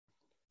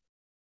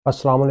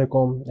Assalamu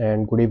alaikum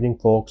and good evening,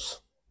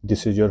 folks.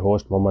 This is your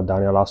host Muhammad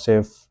Daniel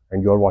Asif,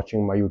 and you're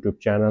watching my YouTube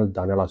channel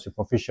Daniel Asif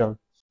Official.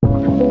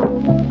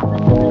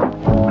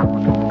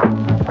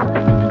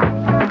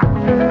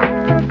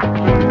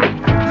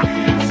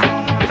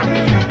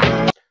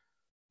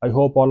 I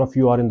hope all of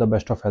you are in the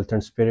best of health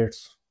and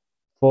spirits.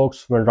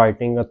 Folks, when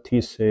writing a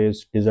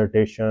thesis,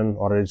 dissertation,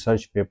 or a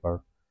research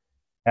paper,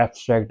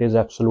 abstract is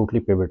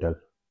absolutely pivotal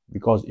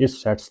because it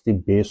sets the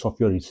base of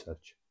your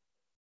research.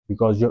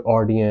 Because your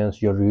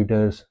audience, your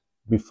readers,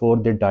 before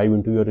they dive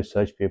into your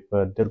research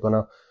paper, they're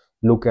gonna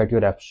look at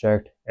your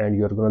abstract and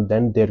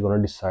they're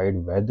gonna decide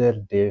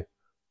whether they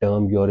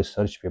term your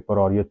research paper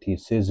or your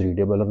thesis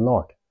readable or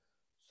not.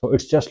 So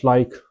it's just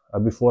like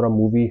before a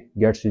movie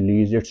gets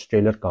released, its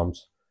trailer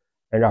comes,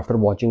 and after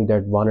watching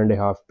that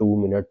 1.5 2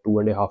 minute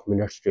 2.5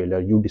 minutes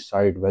trailer, you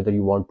decide whether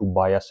you want to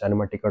buy a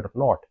cinema ticket or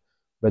not,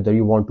 whether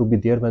you want to be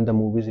there when the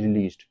movie is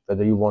released,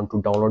 whether you want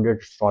to download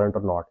it torrent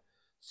or not.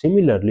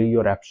 Similarly,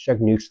 your abstract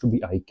needs to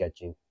be eye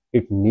catching.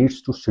 It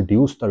needs to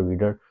seduce the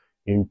reader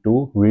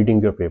into reading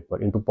your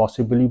paper, into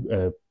possibly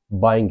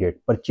buying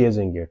it,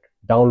 purchasing it,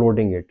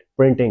 downloading it,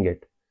 printing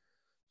it.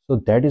 So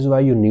that is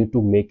why you need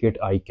to make it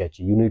eye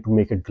catching, you need to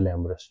make it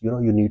glamorous,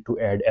 you need to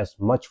add as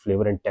much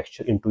flavor and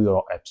texture into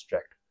your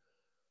abstract.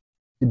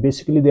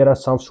 Basically, there are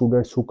some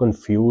students who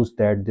confuse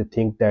that. They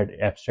think that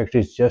abstract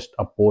is just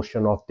a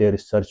portion of their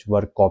research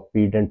work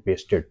copied and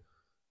pasted.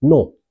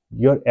 No,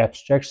 your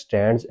abstract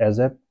stands as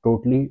a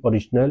totally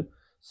original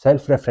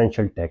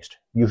self-referential text.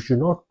 You should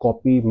not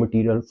copy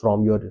material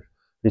from your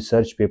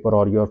research paper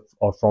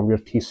or from your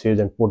thesis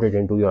and put it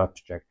into your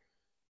abstract.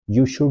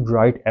 You should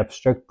write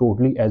abstract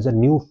totally as a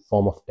new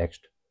form of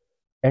text,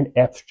 and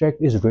abstract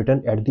is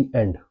written at the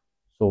end.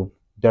 So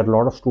there are a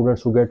lot of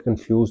students who get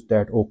confused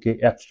that okay,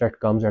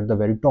 abstract comes at the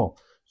very top,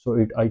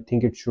 so I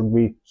think it should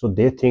be, so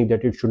they think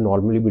that it should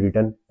normally be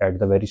written at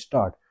the very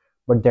start,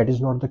 but that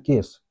is not the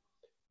case.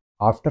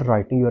 After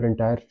writing your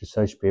entire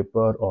research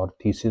paper or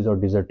thesis or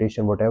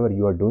dissertation, whatever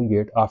you are doing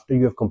it, after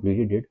you have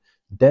completed it,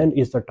 then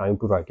is the time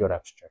to write your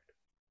abstract.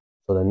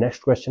 So the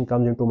next question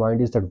comes into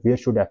mind is that where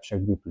should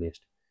abstract be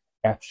placed?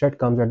 Abstract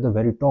comes at the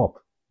very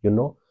top, you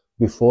know,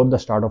 before the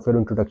start of your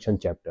introduction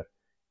chapter.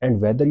 And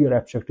whether your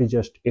abstract is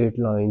just 8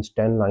 lines,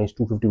 10 lines,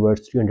 250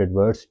 words, 300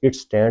 words, it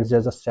stands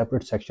as a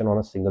separate section on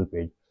a single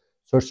page.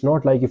 So it's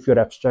not like if your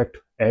abstract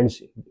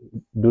ends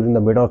during the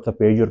middle of the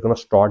page, you're going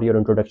to start your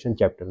introduction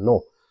chapter.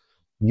 No,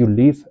 you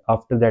leave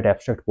after that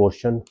abstract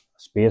portion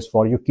space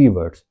for your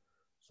keywords.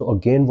 So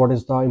again, what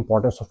is the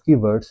importance of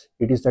keywords?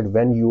 It is that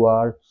when you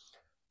are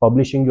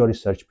publishing your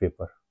research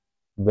paper,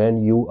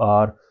 when you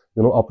are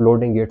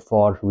uploading it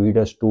for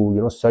readers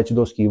to search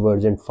those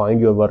keywords and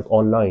find your work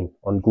online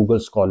on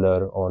Google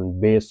Scholar, on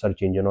Base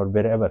search engine, or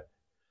wherever,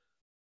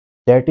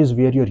 that is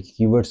where your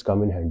keywords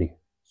come in handy.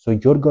 So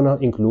you're gonna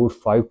include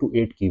 5 to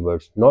 8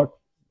 keywords, not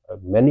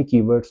many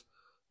keywords.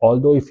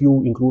 Although if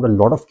you include a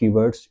lot of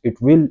keywords, it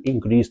will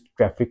increase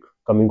traffic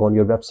coming on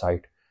your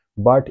website,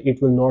 but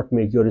it will not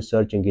make your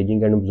research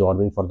engaging and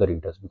absorbing for the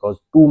readers,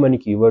 because too many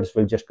keywords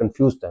will just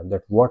confuse them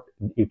that what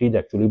it is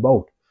actually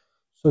about.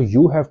 So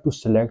you have to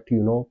select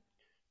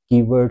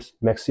keywords,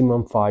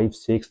 maximum 5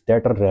 6,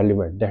 that are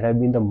relevant, that have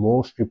been the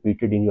most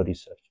repeated in your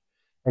research.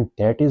 And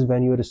that is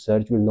when your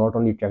research will not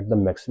only attract the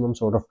maximum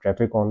sort of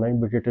traffic online,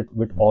 but it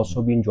will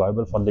also be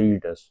enjoyable for the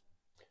readers.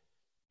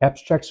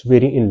 Abstracts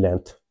vary in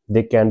length.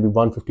 They can be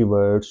 150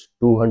 words,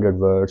 200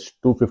 words,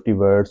 250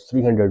 words,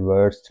 300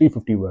 words,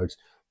 350 words,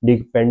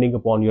 depending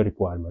upon your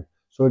requirement.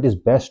 So it is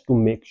best to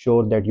make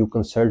sure that you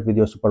consult with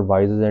your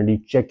supervisors and you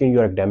check in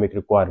your academic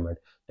requirement,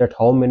 that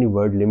how many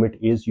word limit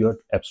is your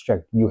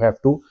abstract. You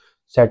have to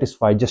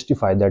justify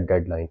that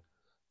deadline.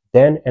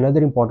 Then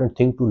another important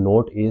thing to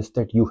note is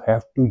that you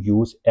have to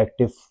use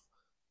active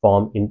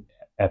form in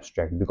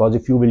abstract, because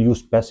if you will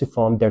use passive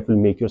form, that will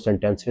make your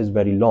sentences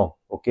very long.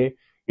 Okay,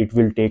 it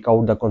will take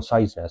out the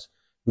conciseness,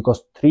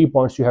 because 3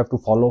 points you have to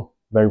follow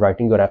when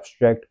writing your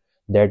abstract.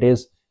 That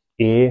is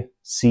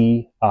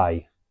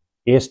ACI.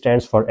 A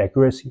stands for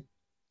accuracy,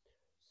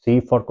 C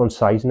for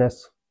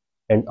conciseness,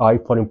 and I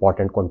for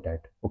important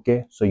content.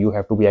 Okay, so you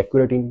have to be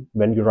accurate in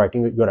when you're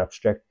writing your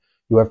abstract.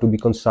 You have to be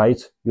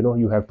concise,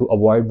 you have to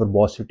avoid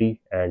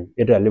verbosity and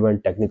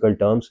irrelevant technical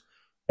terms,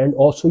 and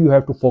also you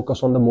have to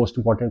focus on the most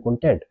important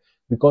content,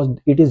 because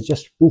it is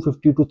just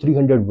 250 to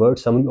 300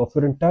 words summary of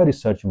your entire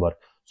research work.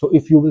 So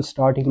if you will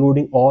start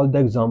including all the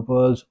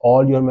examples,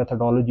 all your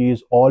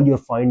methodologies, all your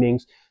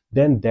findings,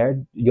 then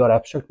that your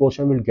abstract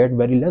portion will get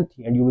very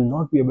lengthy and you will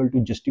not be able to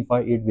justify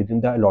it within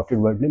the allotted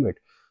word limit.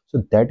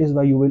 So that is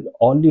why you will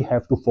only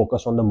have to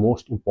focus on the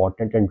most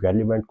important and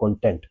relevant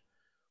content.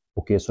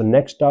 Okay, so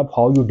next up,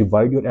 how you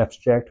divide your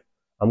abstract.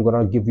 I'm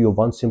gonna give you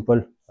one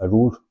simple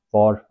rule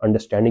for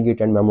understanding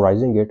it and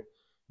memorizing it.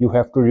 You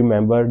have to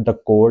remember the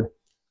code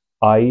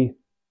I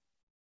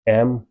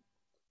M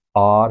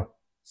R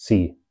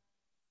C.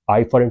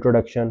 I for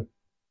introduction,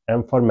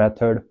 M for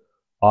method,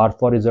 R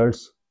for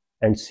results,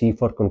 and C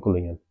for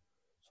conclusion.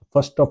 So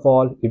first of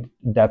all,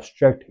 the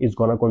abstract is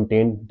gonna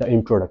contain the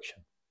introduction,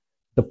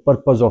 the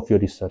purpose of your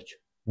research,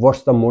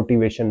 What's the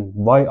motivation?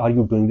 Why are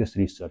you doing this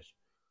research?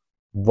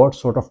 What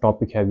sort of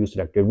topic have you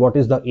selected? What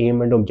is the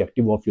aim and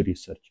objective of your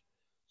research?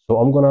 So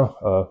I'm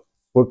gonna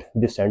put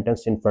this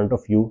sentence in front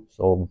of you,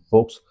 so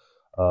folks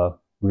uh,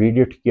 read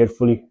it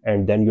carefully,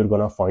 and then you're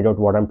gonna find out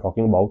what I'm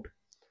talking about.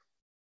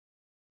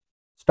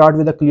 Start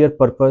with a clear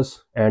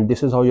purpose, and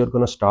this is how you're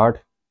gonna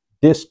start.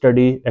 This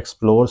study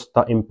explores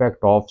the impact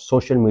of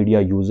social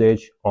media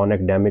usage on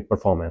academic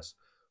performance,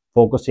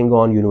 focusing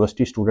on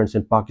university students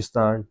in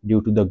Pakistan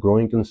due to the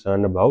growing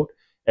concern about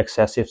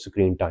excessive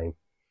screen time.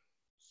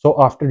 So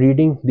after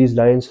reading these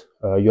lines,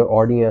 your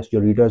audience,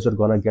 your readers are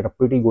gonna get a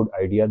pretty good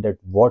idea that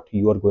what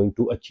you are going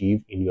to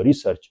achieve in your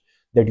research,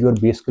 that you are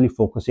basically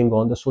focusing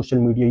on the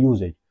social media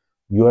usage.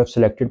 You have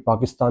selected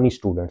Pakistani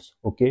students,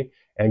 okay,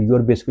 and you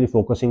are basically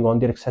focusing on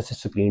their excessive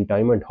screen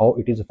time and how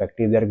it is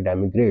affecting their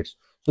academic grades.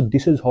 So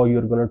this is how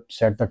you're gonna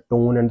set the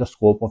tone and the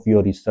scope of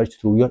your research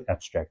through your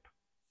abstract.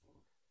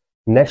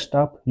 Next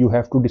up, you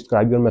have to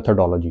describe your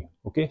methodology.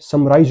 Okay,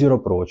 summarize your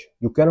approach.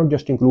 You cannot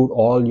just include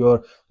all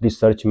your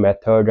research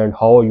method and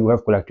how you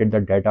have collected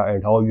the data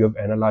and how you have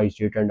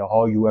analyzed it and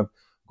how you have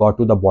got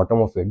to the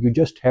bottom of it. You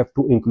just have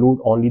to include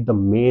only the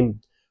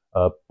main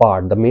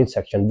part, the main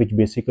section, which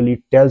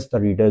basically tells the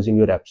readers in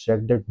your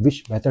abstract that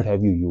which method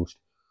have you used,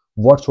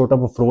 what sort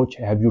of approach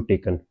have you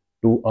taken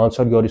to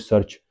answer your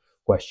research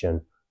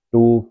question,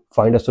 to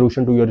find a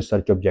solution to your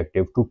research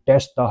objective, to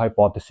test the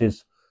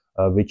hypothesis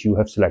which you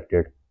have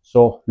selected.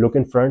 So look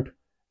in front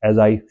as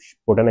I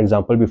put an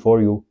example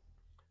before you.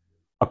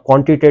 A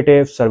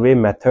quantitative survey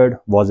method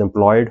was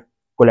employed,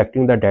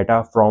 collecting the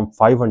data from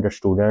 500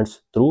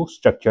 students through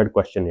structured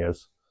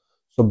questionnaires.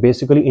 So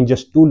basically in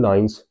just 2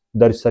 lines,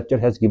 the researcher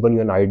has given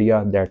you an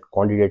idea that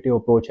quantitative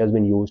approach has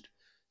been used,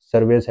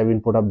 surveys have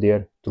been put up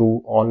there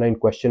through online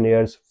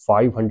questionnaires,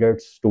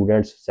 500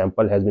 students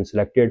sample has been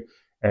selected,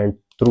 and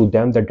through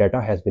them the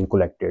data has been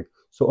collected.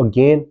 So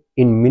again,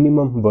 in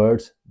minimum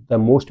words, the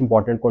most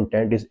important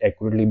content is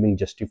accurately being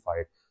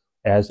justified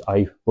as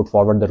I put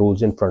forward the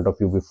rules in front of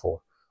you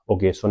before.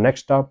 Okay, so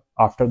next up,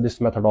 after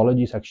this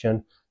methodology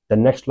section, the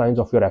next lines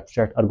of your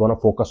abstract are going to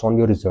focus on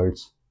your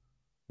results,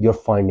 your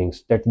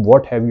findings, that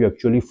what have you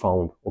actually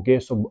found. Okay,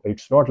 so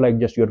it's not like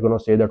just you're going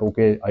to say that,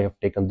 okay, I have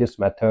taken this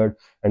method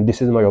and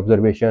this is my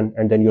observation,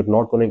 and then you're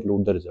not going to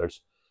include the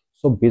results.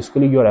 So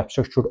basically your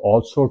abstract should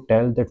also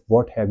tell that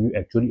what have you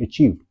actually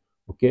achieved.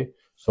 Okay,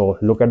 so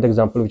look at the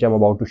example which I'm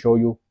about to show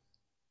you.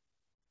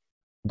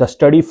 The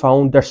study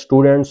found that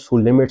students who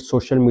limit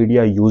social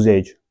media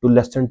usage to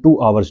less than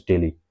 2 hours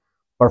daily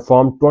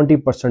perform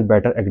 20%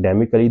 better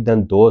academically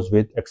than those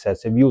with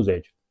excessive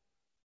usage.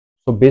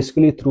 So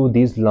basically through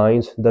these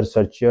lines, the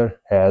researcher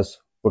has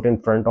put in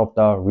front of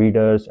the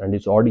readers and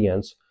its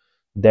audience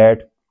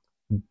that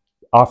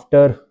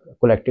after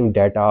collecting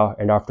data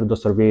and after the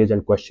surveys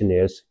and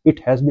questionnaires, it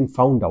has been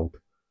found out,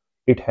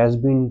 it has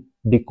been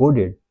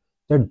decoded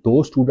that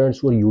those students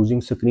who are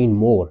using screen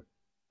more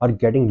are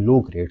getting low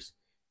grades,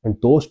 and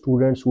those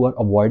students who are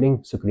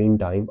avoiding screen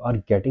time are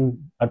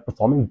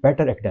performing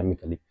better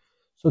academically.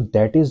 So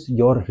that is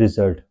your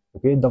result.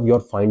 Okay, your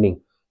finding,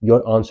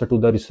 your answer to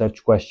the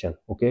research question.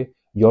 Okay,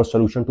 your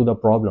solution to the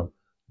problem,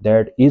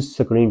 that is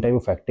screen time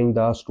affecting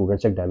the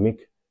students academic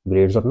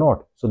grades or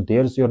not. So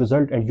there's your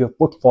result, and you have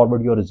put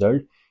forward your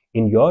result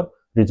in your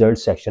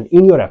results section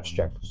in your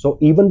abstract. So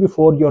even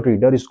before your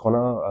reader is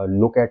gonna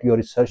look at your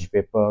research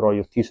paper or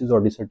your thesis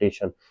or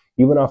dissertation,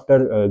 even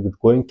after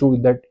going through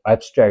that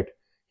abstract,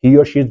 he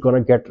or she is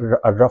gonna get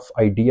a rough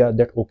idea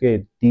that,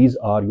 okay, these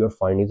are your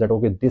findings, that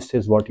okay, this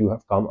is what you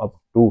have come up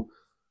to.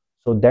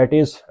 So that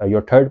is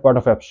your third part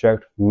of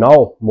abstract.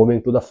 Now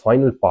moving to the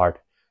final part,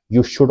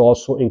 you should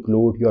also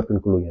include your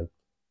conclusion,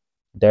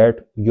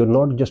 that you're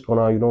not just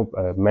gonna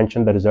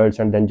mention the results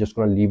and then just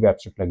gonna leave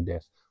abstract like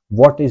this.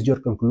 What is your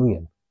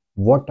conclusion?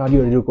 What are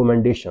your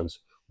recommendations?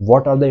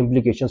 What are the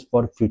implications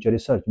for future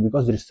research?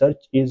 Because research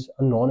is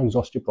a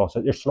non-exhaustive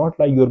process. It's not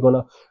like you're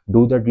gonna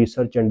do that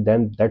research and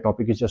then that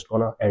topic is just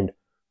gonna end.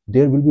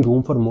 There will be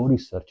room for more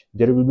research,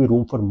 there will be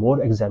room for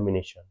more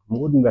examination,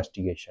 more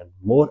investigation,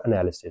 more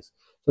analysis.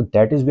 So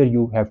that is where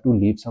you have to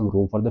leave some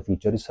room for the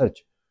future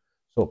research.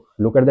 So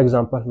look at the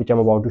example which I'm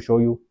about to show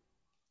you.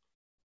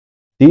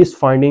 These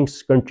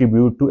findings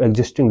contribute to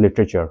existing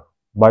literature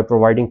by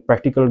providing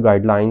practical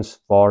guidelines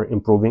for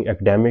improving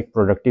academic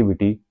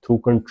productivity through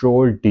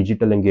controlled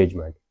digital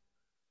engagement.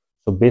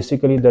 So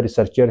basically, the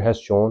researcher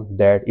has shown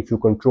that if you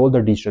control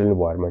the digital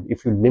environment,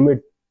 if you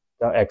limit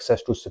the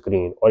access to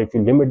screen or if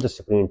you limit the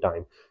screen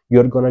time,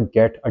 you're going to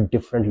get a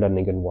different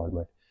learning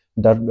environment.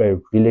 The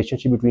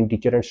relationship between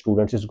teacher and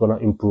students is going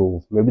to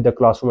improve. Maybe the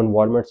classroom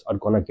environments are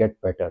going to get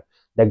better.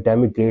 The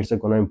academic grades are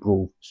going to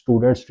improve.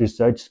 Students'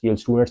 research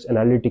skills, students'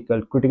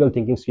 analytical, critical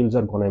thinking skills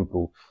are going to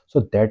improve.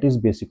 So that is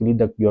basically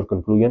your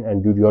conclusion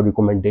and your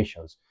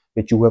recommendations,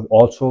 which you have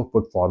also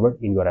put forward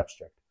in your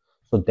abstract.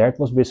 So that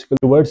was basically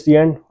towards the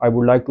end. I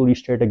would like to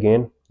restate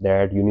again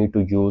that you need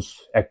to use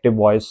active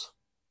voice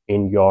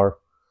in your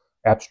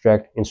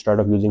abstract instead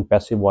of using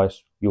passive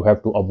voice. You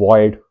have to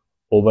avoid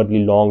overly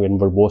long and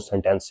verbose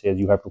sentences.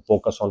 You have to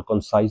focus on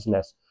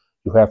conciseness.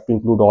 You have to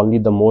include only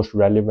the most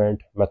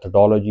relevant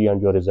methodology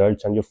and your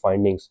results and your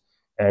findings,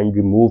 and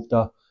remove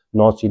the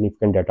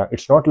non-significant data.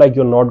 It's not like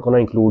you're not going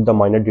to include the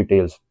minor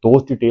details.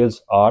 Those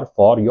details are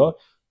for your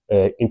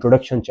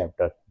introduction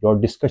chapter, your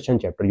discussion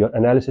chapter, your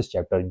analysis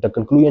chapter, the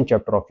conclusion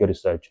chapter of your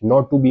research,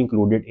 not to be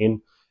included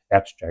in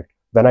abstract.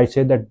 When I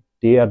say that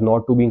they are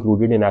not to be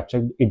included in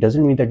abstract, it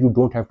doesn't mean that you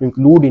don't have to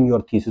include in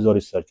your thesis or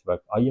research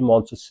work. I am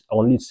also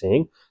only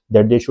saying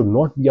that they should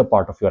not be a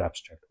part of your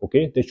abstract.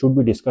 Okay, they should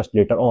be discussed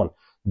later on.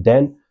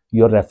 Then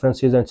your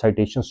references and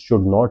citations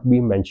should not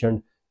be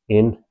mentioned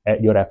in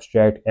your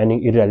abstract.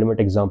 Any irrelevant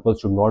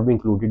examples should not be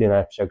included in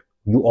abstract.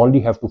 You only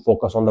have to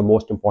focus on the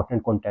most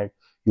important content.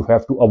 You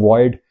have to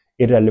avoid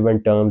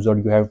irrelevant terms, or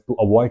you have to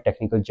avoid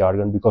technical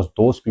jargon, because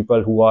those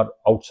people who are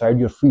outside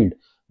your field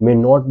may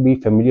not be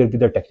familiar with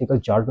the technical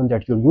jargon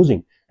that you're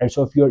using. And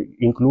so if you're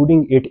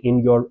including it in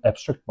your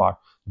abstract part,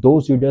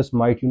 those readers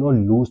might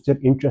lose their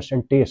interest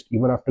and taste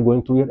even after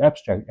going through your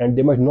abstract, and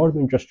they might not be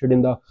interested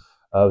in the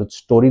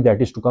story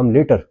that is to come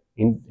later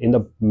in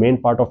the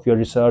main part of your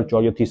research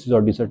or your thesis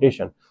or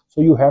dissertation. So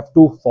you have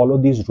to follow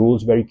these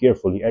rules very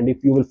carefully, and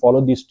if you will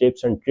follow these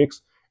tips and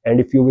tricks, and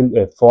if you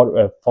will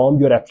form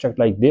your abstract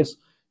like this,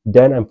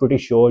 then I'm pretty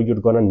sure you're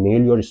gonna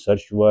nail your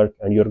research work,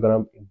 and you're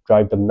gonna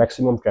drive the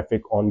maximum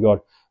traffic on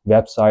your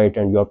website,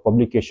 and your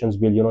publications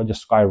will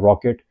just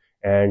skyrocket,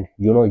 and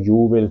you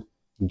will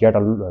get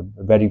a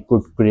very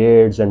good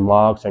grades and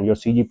marks, and your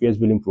CGPAs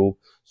will improve.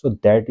 So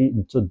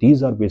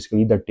these are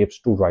basically the tips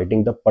to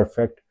writing the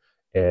perfect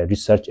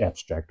research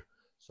abstract.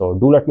 So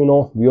do let me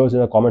know, viewers, in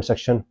the comment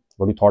section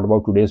what you thought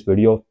about today's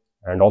video,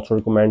 and also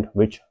recommend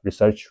which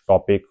research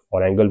topic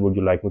or angle would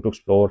you like me to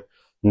explore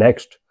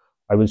next.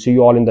 I will see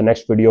you all in the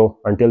next video.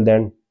 Until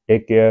then,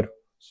 take care,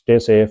 stay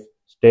safe,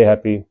 stay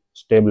happy,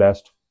 stay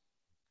blessed.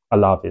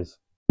 Allah Hafiz.